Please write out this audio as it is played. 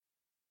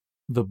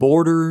The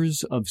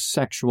Borders of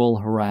Sexual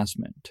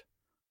Harassment,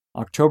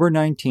 October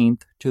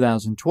 19th,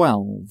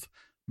 2012,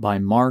 by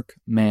Mark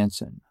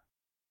Manson.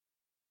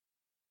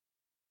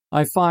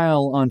 I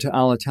file onto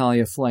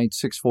Alitalia Flight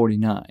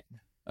 649,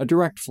 a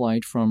direct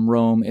flight from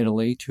Rome,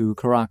 Italy to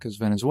Caracas,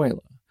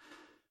 Venezuela.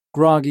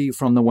 Groggy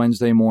from the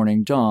Wednesday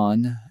morning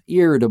dawn,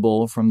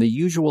 irritable from the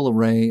usual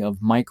array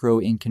of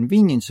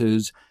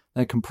micro-inconveniences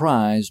that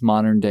comprise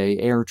modern-day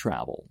air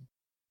travel.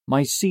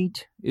 My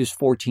seat is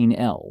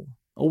 14L,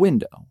 a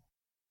window.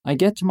 I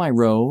get to my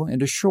row,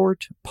 and a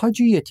short,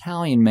 pudgy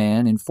Italian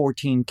man in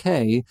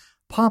 14K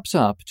pops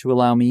up to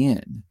allow me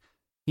in.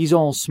 He's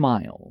all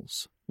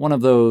smiles. One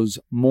of those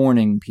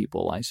morning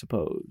people, I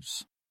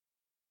suppose.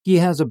 He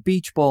has a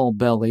beach ball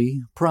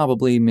belly,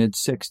 probably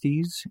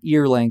mid-60s,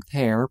 ear-length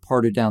hair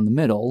parted down the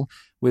middle,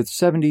 with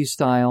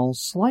 70s-style,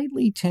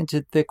 slightly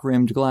tinted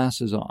thick-rimmed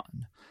glasses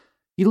on.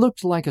 He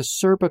looked like a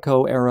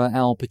Serpico-era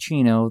Al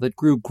Pacino that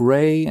grew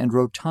gray and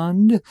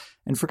rotund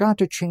and forgot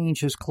to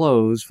change his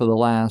clothes for the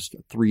last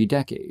 3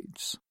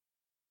 decades.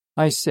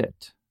 I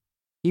sit.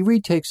 He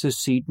retakes his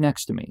seat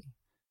next to me.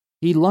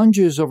 He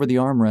lunges over the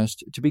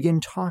armrest to begin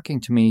talking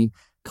to me,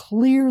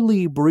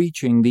 clearly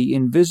breaching the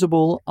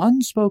invisible,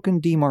 unspoken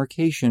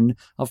demarcation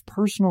of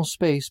personal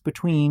space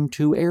between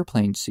 2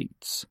 airplane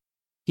seats.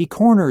 He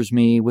corners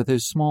me with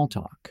his small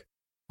talk.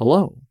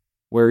 Hello,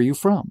 where are you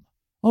from?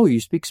 Oh, you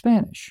speak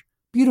Spanish.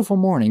 Beautiful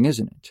morning,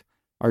 isn't it?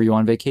 Are you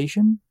on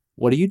vacation?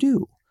 What do you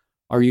do?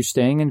 Are you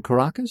staying in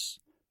Caracas?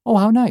 Oh,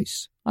 how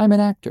nice. I'm an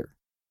actor.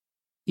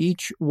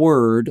 Each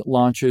word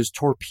launches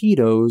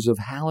torpedoes of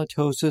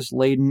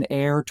halitosis-laden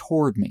air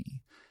toward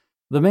me.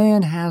 The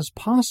man has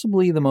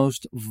possibly the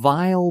most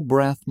vile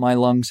breath my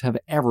lungs have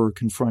ever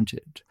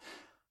confronted.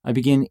 I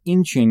begin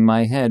inching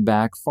my head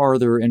back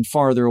farther and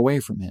farther away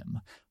from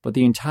him, but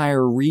the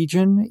entire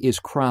region is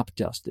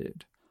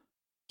crop-dusted.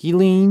 He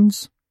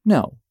leans,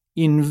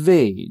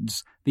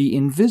 invades the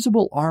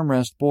invisible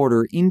armrest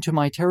border into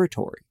my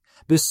territory,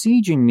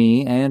 besieging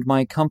me and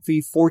my comfy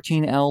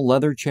 14L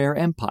leather chair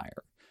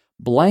empire,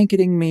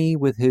 blanketing me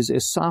with his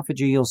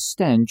esophageal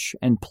stench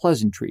and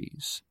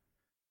pleasantries.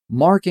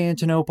 Mark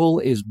Antinople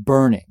is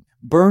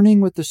burning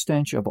with the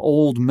stench of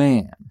old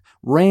man,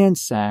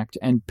 ransacked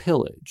and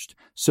pillaged,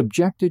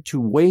 subjected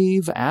to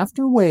wave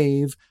after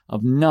wave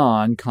of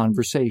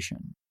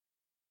non-conversation.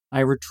 I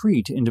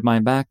retreat into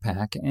my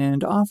backpack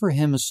and offer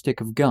him a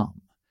stick of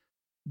gum.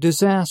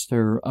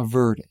 Disaster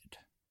averted.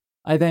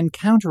 I then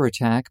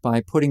counterattack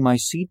by putting my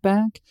seat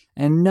back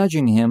and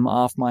nudging him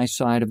off my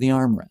side of the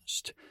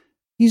armrest.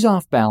 He's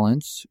off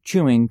balance,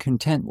 chewing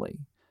contently.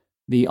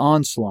 The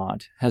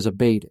onslaught has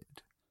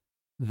abated.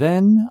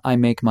 Then I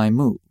make my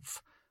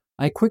move.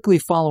 I quickly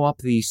follow up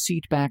the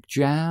seat-back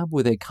jab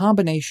with a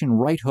combination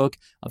right hook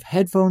of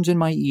headphones in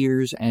my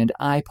ears and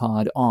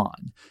iPod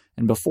on,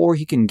 and before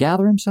he can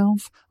gather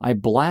himself, I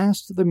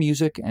blast the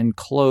music and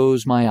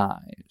close my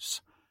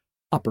eyes.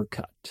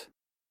 Uppercut.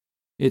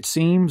 It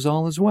seems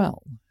all is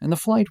well, and the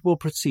flight will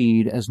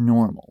proceed as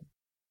normal.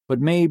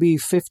 But maybe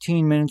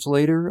 15 minutes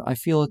later, I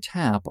feel a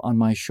tap on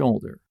my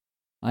shoulder.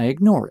 I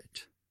ignore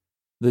it.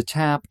 The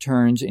tap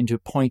turns into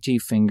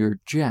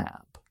pointy-fingered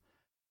jab.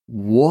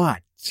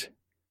 What?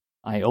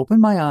 I open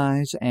my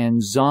eyes,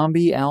 and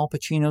zombie Al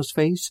Pacino's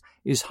face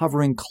is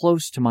hovering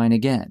close to mine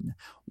again,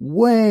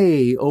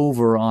 way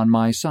over on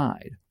my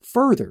side,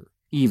 further,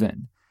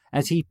 even,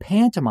 as he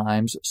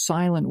pantomimes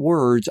silent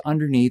words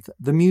underneath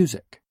the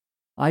music.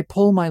 I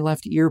pull my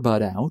left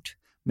earbud out,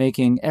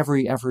 making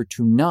every effort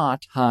to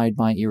not hide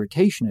my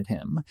irritation at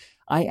him.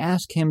 I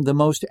ask him the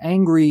most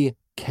angry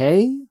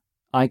K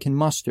I can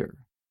muster.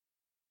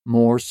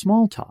 More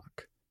small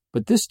talk,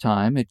 but this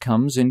time it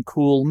comes in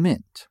cool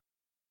mint.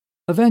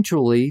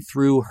 Eventually,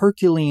 through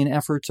Herculean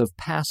efforts of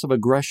passive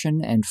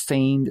aggression and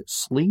feigned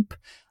sleep,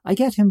 I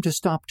get him to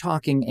stop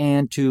talking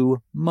and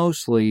to,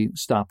 mostly,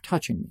 stop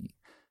touching me.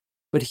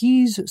 But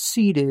he's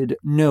ceded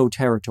no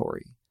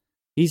territory.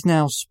 He's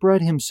now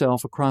spread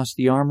himself across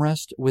the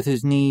armrest with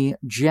his knee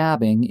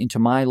jabbing into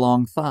my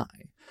long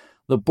thigh.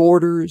 The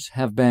borders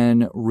have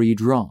been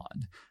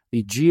redrawn.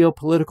 The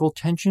geopolitical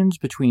tensions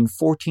between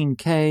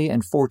 14K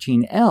and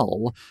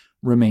 14L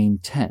remain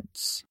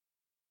tense.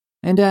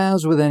 And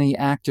as with any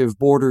active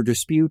border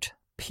dispute,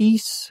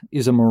 peace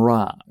is a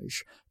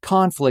mirage.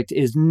 Conflict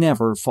is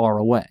never far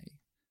away.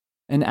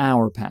 An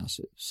hour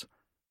passes.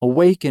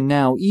 Awake and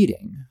now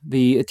eating,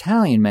 the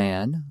Italian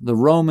man, the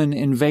Roman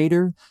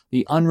invader,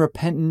 the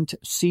unrepentant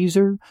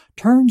Caesar,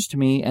 turns to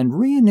me and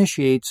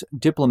reinitiates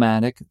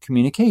diplomatic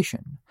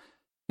communication.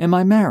 Am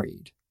I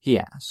married? He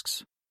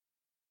asks.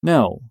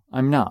 No,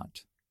 I'm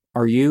not.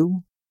 Are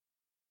you?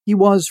 He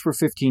was for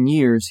 15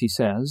 years, he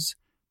says,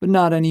 but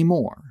not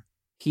anymore.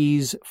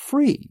 He's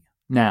free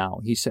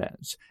now, he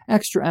says,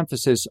 extra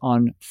emphasis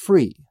on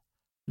free.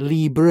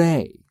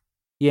 Libre.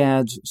 He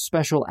adds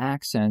special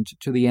accent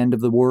to the end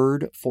of the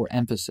word for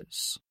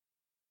emphasis.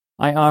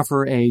 I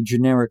offer a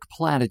generic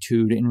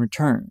platitude in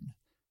return.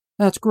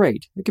 That's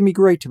great. It can be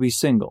great to be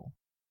single.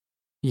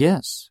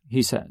 Yes,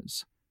 he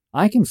says.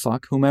 I can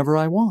fuck whomever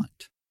I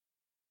want.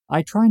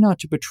 I try not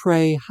to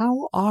betray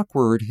how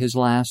awkward his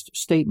last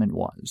statement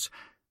was,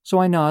 so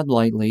I nod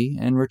lightly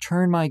and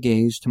return my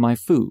gaze to my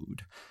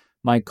food,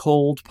 my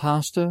cold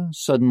pasta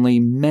suddenly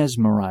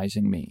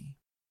mesmerizing me.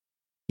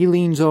 He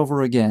leans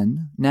over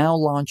again, now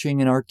launching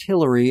an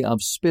artillery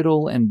of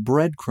spittle and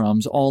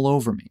breadcrumbs all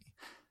over me.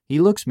 He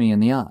looks me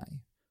in the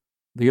eye.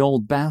 The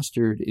old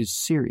bastard is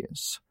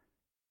serious.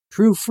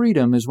 True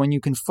freedom is when you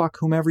can fuck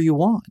whomever you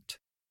want.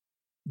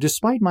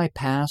 Despite my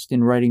past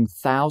in writing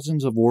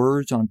thousands of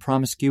words on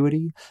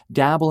promiscuity,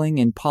 dabbling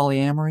in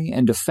polyamory,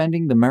 and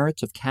defending the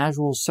merits of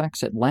casual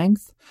sex at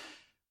length,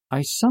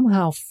 I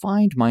somehow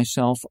find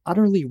myself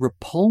utterly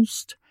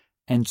repulsed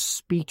and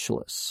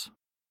speechless.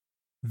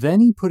 Then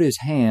he put his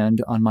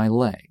hand on my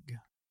leg.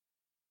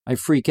 I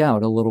freak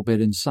out a little bit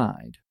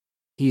inside.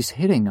 He's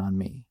hitting on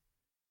me.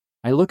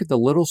 I look at the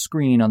little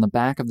screen on the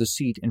back of the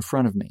seat in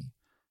front of me.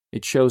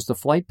 It shows the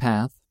flight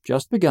path,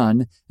 just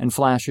begun, and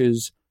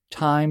flashes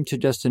time to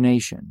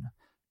destination,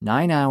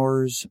 9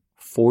 hours,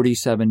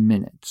 47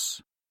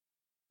 minutes.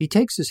 He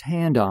takes his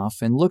hand off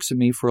and looks at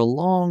me for a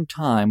long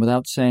time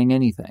without saying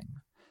anything.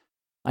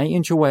 I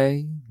inch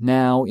away,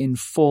 now in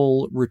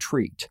full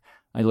retreat.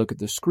 I look at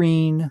the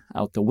screen,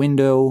 out the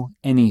window,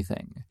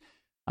 anything.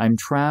 I'm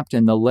trapped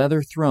in the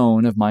leather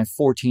throne of my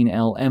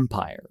 14L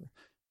empire,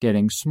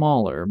 getting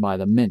smaller by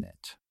the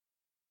minute.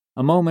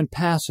 A moment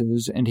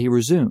passes and he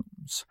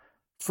resumes.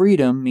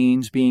 Freedom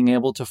means being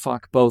able to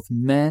fuck both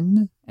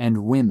men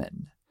and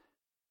women.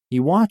 He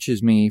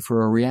watches me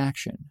for a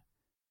reaction.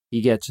 He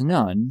gets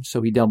none,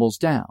 so he doubles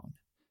down.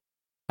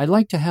 I'd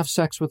like to have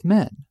sex with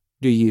men.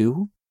 Do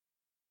you?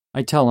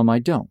 I tell him I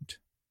don't.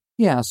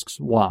 He asks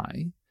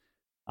why.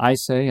 I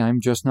say I'm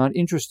just not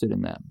interested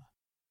in them.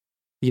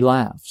 He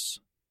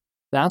laughs.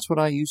 That's what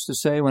I used to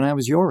say when I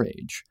was your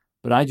age,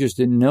 but I just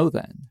didn't know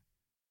then.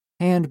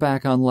 Hand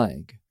back on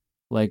leg.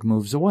 Leg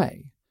moves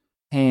away.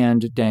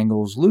 Hand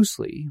dangles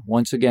loosely,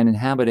 once again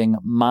inhabiting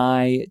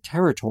my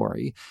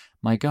territory.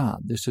 My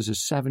God, this is a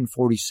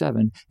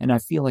 747, and I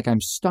feel like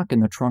I'm stuck in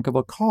the trunk of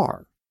a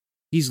car.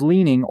 He's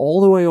leaning all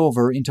the way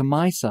over into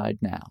my side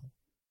now.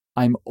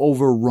 I'm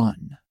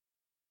overrun.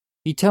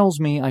 He tells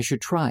me I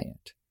should try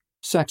it.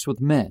 Sex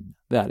with men,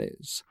 that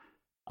is.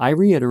 I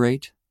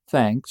reiterate,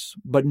 thanks,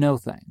 but no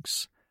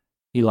thanks.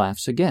 He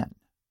laughs again.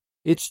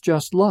 It's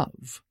just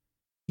love.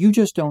 You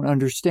just don't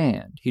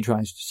understand, he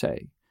tries to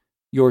say.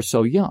 You're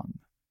so young.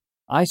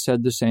 I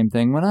said the same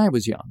thing when I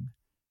was young.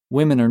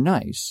 Women are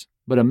nice,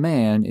 but a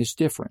man is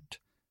different.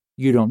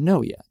 You don't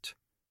know yet.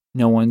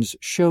 No one's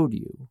showed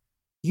you.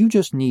 You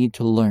just need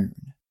to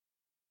learn.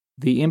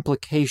 The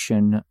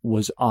implication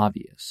was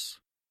obvious.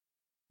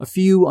 A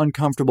few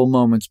uncomfortable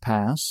moments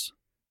pass.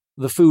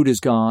 The food is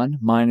gone,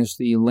 minus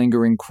the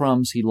lingering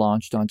crumbs he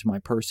launched onto my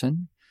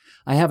person.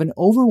 I have an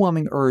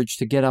overwhelming urge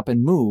to get up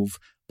and move,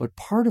 but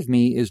part of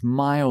me is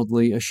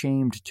mildly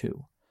ashamed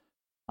to.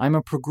 I'm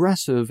a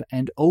progressive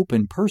and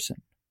open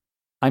person.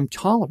 I'm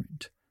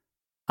tolerant.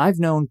 I've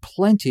known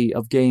plenty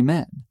of gay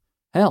men.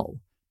 Hell,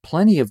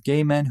 plenty of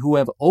gay men who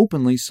have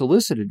openly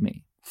solicited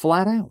me,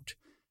 flat out,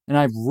 and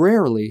I've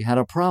rarely had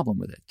a problem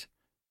with it.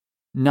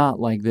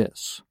 Not like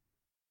this.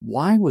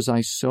 Why was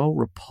I so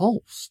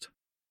repulsed?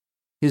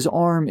 His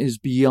arm is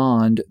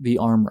beyond the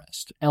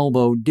armrest,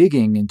 elbow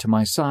digging into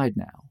my side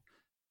now.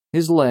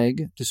 His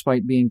leg,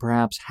 despite being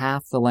perhaps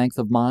half the length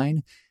of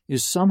mine,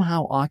 is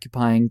somehow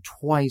occupying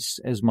twice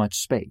as much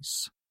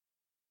space.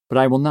 But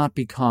I will not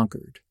be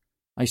conquered.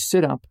 I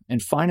sit up and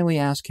finally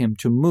ask him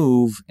to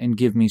move and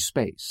give me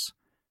space.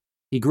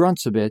 He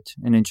grunts a bit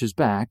and inches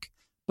back,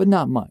 but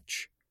not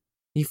much.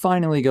 He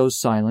finally goes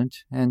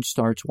silent and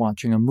starts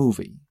watching a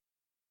movie.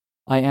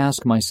 I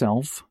ask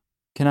myself,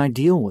 can I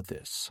deal with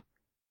this?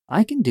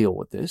 I can deal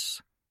with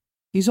this.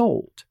 He's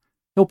old.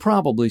 He'll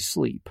probably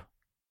sleep,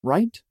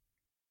 right?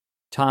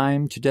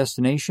 Time to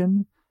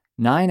destination,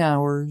 9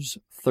 hours,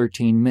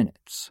 13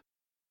 minutes.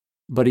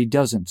 But he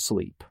doesn't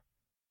sleep.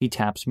 He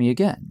taps me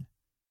again.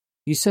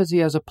 He says he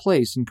has a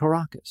place in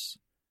Caracas.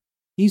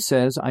 He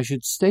says I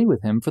should stay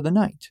with him for the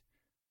night.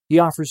 He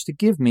offers to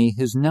give me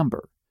his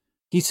number.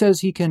 He says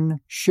he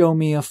can show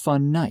me a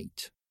fun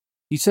night.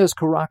 He says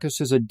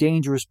Caracas is a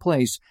dangerous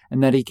place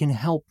and that he can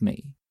help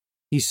me.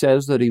 He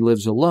says that he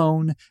lives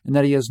alone and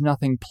that he has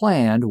nothing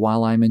planned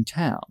while I'm in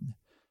town.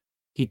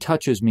 He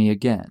touches me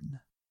again.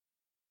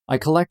 I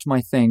collect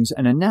my things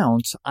and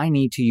announce I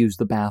need to use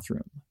the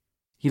bathroom.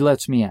 He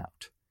lets me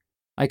out.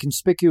 I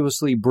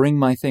conspicuously bring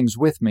my things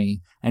with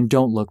me and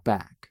don't look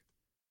back.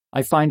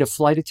 I find a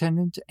flight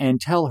attendant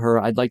and tell her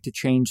I'd like to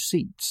change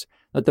seats,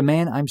 that the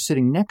man I'm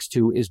sitting next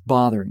to is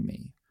bothering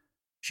me.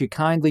 She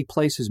kindly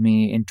places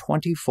me in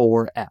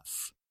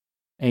 24F,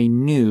 a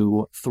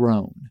new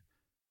throne,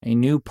 a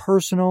new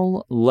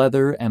personal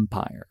leather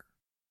empire.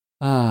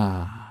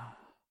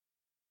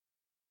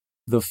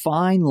 The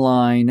fine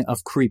line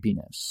of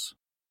creepiness.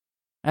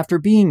 After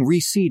being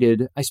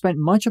reseated, I spent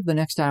much of the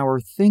next hour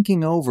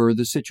thinking over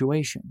the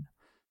situation.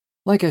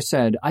 Like I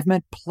said, I've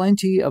met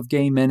plenty of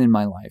gay men in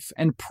my life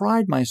and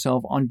pride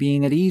myself on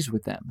being at ease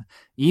with them,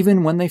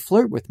 even when they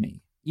flirt with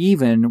me,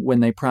 even when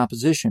they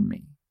proposition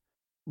me.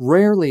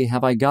 Rarely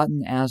have I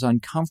gotten as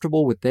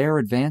uncomfortable with their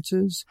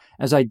advances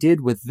as I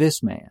did with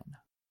this man.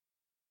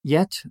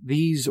 Yet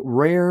these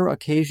rare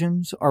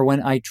occasions are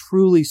when I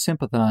truly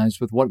sympathize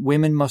with what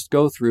women must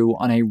go through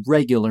on a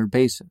regular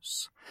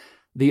basis.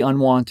 The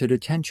unwanted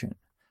attention,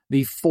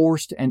 the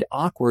forced and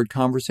awkward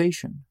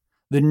conversation,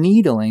 the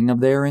needling of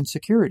their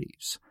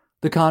insecurities,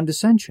 the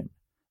condescension,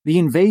 the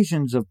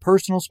invasions of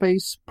personal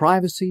space,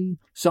 privacy,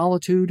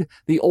 solitude,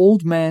 the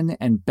old men,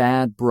 and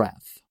bad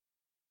breath.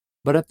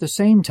 But at the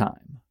same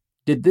time,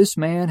 did this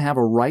man have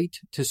a right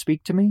to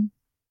speak to me?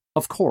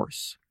 Of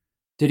course.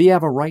 Did he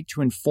have a right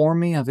to inform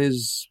me of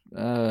his,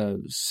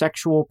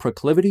 sexual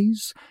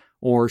proclivities?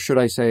 Or should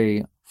I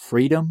say,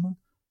 freedom?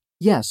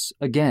 Yes,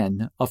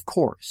 again, of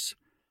course.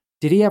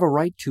 Did he have a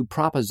right to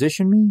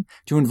proposition me,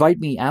 to invite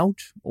me out,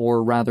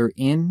 or rather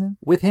in,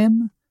 with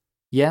him?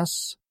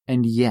 Yes,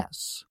 and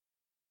yes.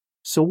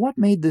 So what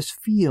made this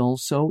feel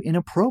so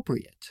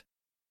inappropriate?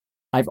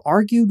 I've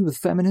argued with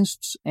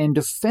feminists and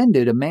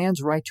defended a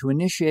man's right to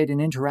initiate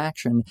an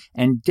interaction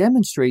and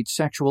demonstrate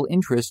sexual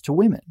interest to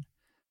women.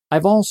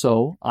 I've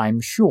also, I'm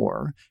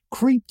sure,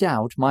 creeped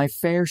out my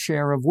fair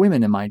share of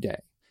women in my day,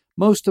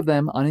 most of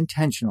them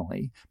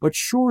unintentionally, but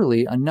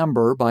surely a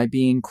number by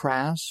being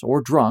crass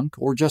or drunk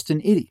or just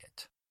an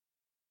idiot.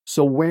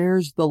 So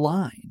where's the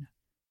line?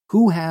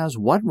 Who has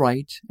what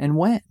right and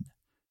when?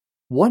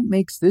 What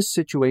makes this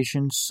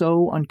situation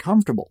so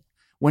uncomfortable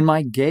when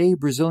my gay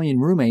Brazilian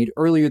roommate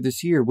earlier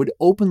this year would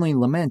openly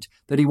lament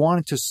that he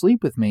wanted to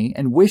sleep with me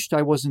and wished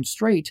I wasn't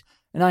straight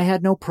and I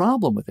had no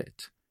problem with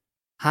it?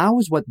 How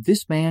is what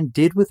this man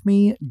did with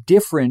me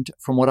different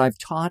from what I've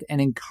taught and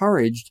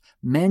encouraged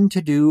men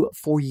to do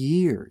for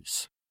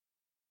years?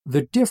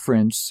 The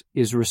difference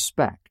is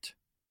respect.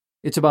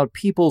 It's about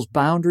people's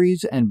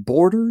boundaries and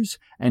borders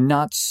and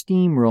not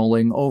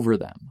steamrolling over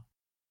them.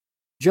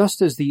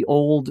 Just as the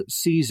old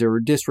Caesar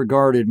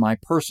disregarded my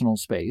personal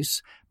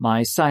space,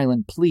 my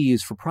silent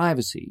pleas for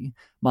privacy,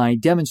 my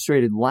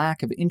demonstrated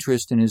lack of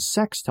interest in his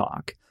sex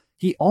talk,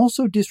 he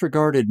also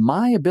disregarded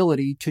my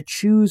ability to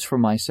choose for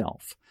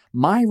myself,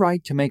 my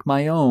right to make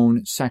my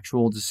own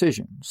sexual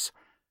decisions.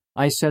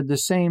 I said the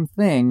same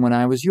thing when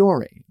I was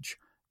your age.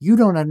 You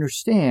don't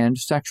understand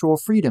sexual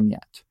freedom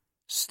yet.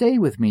 Stay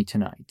with me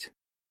tonight.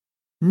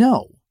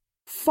 No.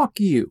 Fuck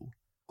you.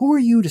 Who are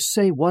you to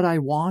say what I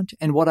want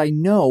and what I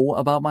know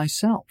about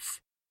myself?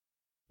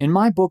 In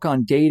my book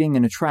on dating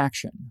and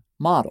attraction,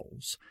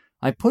 Models,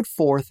 I put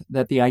forth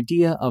that the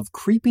idea of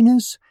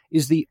creepiness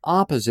is the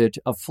opposite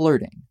of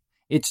flirting.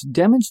 It's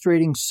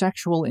demonstrating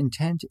sexual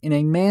intent in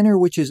a manner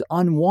which is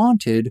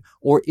unwanted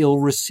or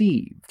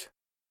ill-received.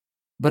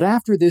 But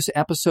after this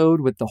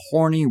episode with the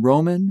horny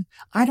Roman,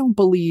 I don't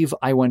believe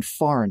I went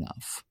far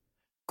enough.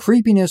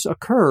 Creepiness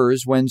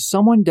occurs when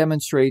someone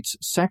demonstrates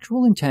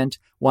sexual intent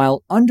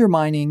while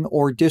undermining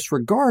or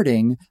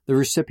disregarding the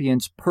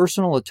recipient's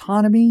personal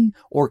autonomy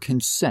or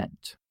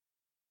consent.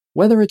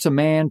 Whether it's a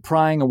man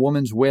prying a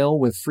woman's will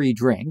with free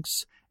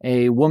drinks,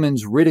 a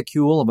woman's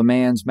ridicule of a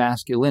man's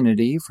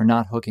masculinity for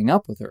not hooking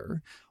up with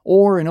her,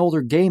 or an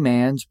older gay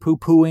man's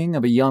poo-pooing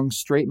of a young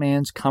straight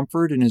man's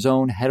comfort in his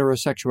own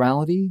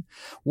heterosexuality,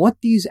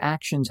 what these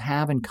actions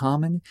have in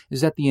common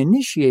is that the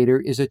initiator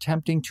is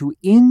attempting to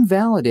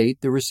invalidate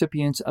the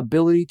recipient's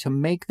ability to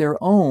make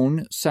their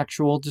own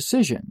sexual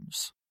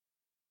decisions.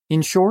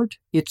 In short,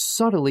 it's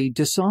subtly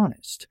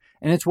dishonest,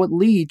 and it's what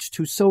leads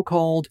to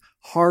so-called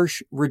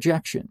harsh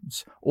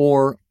rejections,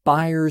 or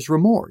buyer's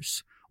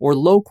remorse, or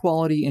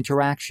low-quality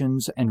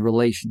interactions and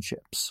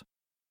relationships.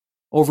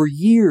 Over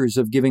years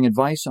of giving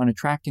advice on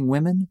attracting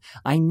women,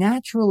 I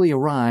naturally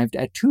arrived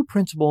at two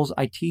principles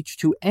I teach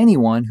to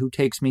anyone who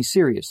takes me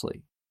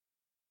seriously.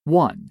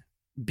 1.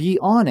 Be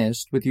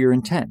honest with your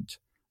intent.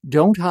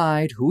 Don't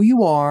hide who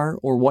you are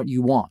or what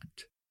you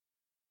want.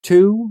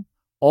 2.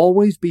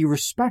 Always be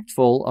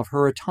respectful of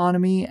her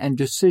autonomy and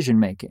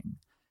decision-making.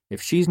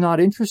 If she's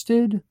not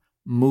interested,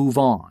 move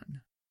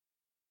on.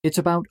 It's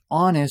about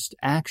honest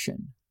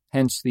action.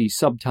 Hence the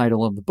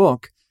subtitle of the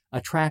book,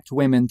 Attract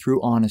Women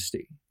Through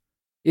Honesty.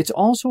 It's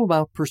also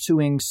about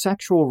pursuing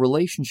sexual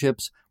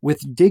relationships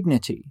with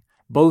dignity,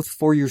 both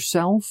for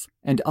yourself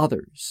and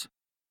others.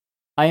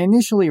 I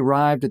initially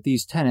arrived at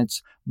these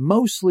tenets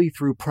mostly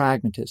through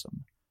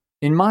pragmatism.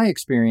 In my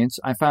experience,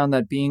 I found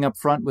that being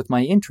upfront with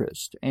my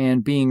interest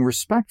and being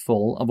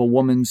respectful of a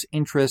woman's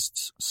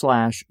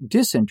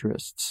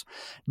interests/disinterests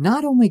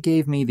not only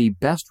gave me the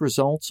best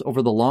results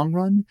over the long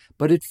run,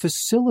 but it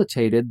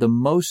facilitated the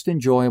most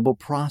enjoyable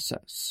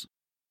process.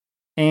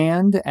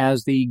 And,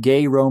 as the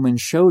gay Roman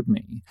showed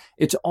me,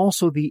 it's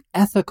also the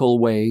ethical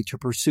way to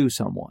pursue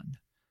someone.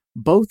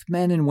 Both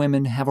men and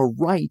women have a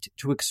right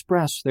to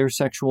express their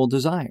sexual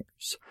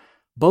desires.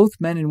 Both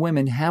men and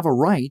women have a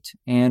right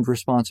and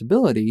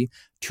responsibility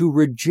to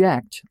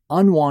reject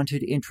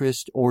unwanted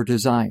interest or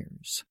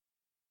desires.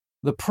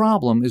 The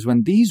problem is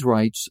when these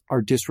rights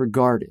are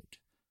disregarded.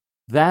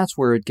 That's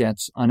where it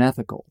gets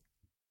unethical.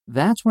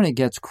 That's when it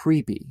gets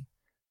creepy.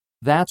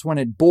 That's when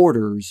it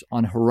borders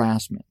on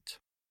harassment.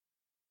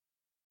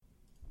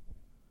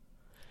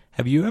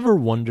 Have you ever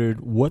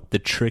wondered what the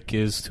trick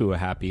is to a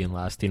happy and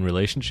lasting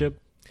relationship?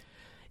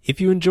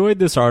 If you enjoyed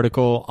this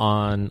article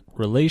on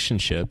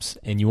relationships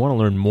and you want to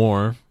learn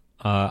more,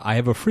 I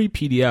have a free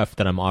PDF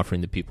that I'm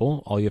offering to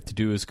people. All you have to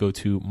do is go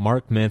to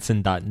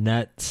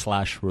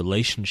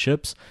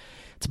markmanson.net/relationships.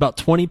 It's about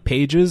 20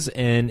 pages,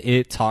 and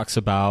it talks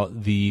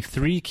about the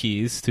 3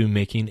 keys to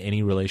making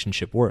any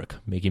relationship work,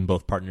 making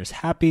both partners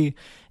happy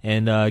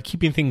and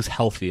keeping things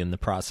healthy in the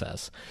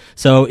process.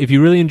 So if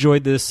you really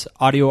enjoyed this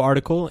audio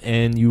article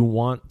and you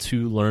want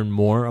to learn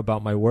more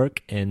about my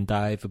work and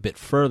dive a bit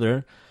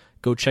further,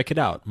 go check it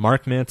out,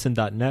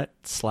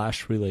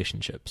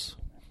 markmanson.net/relationships.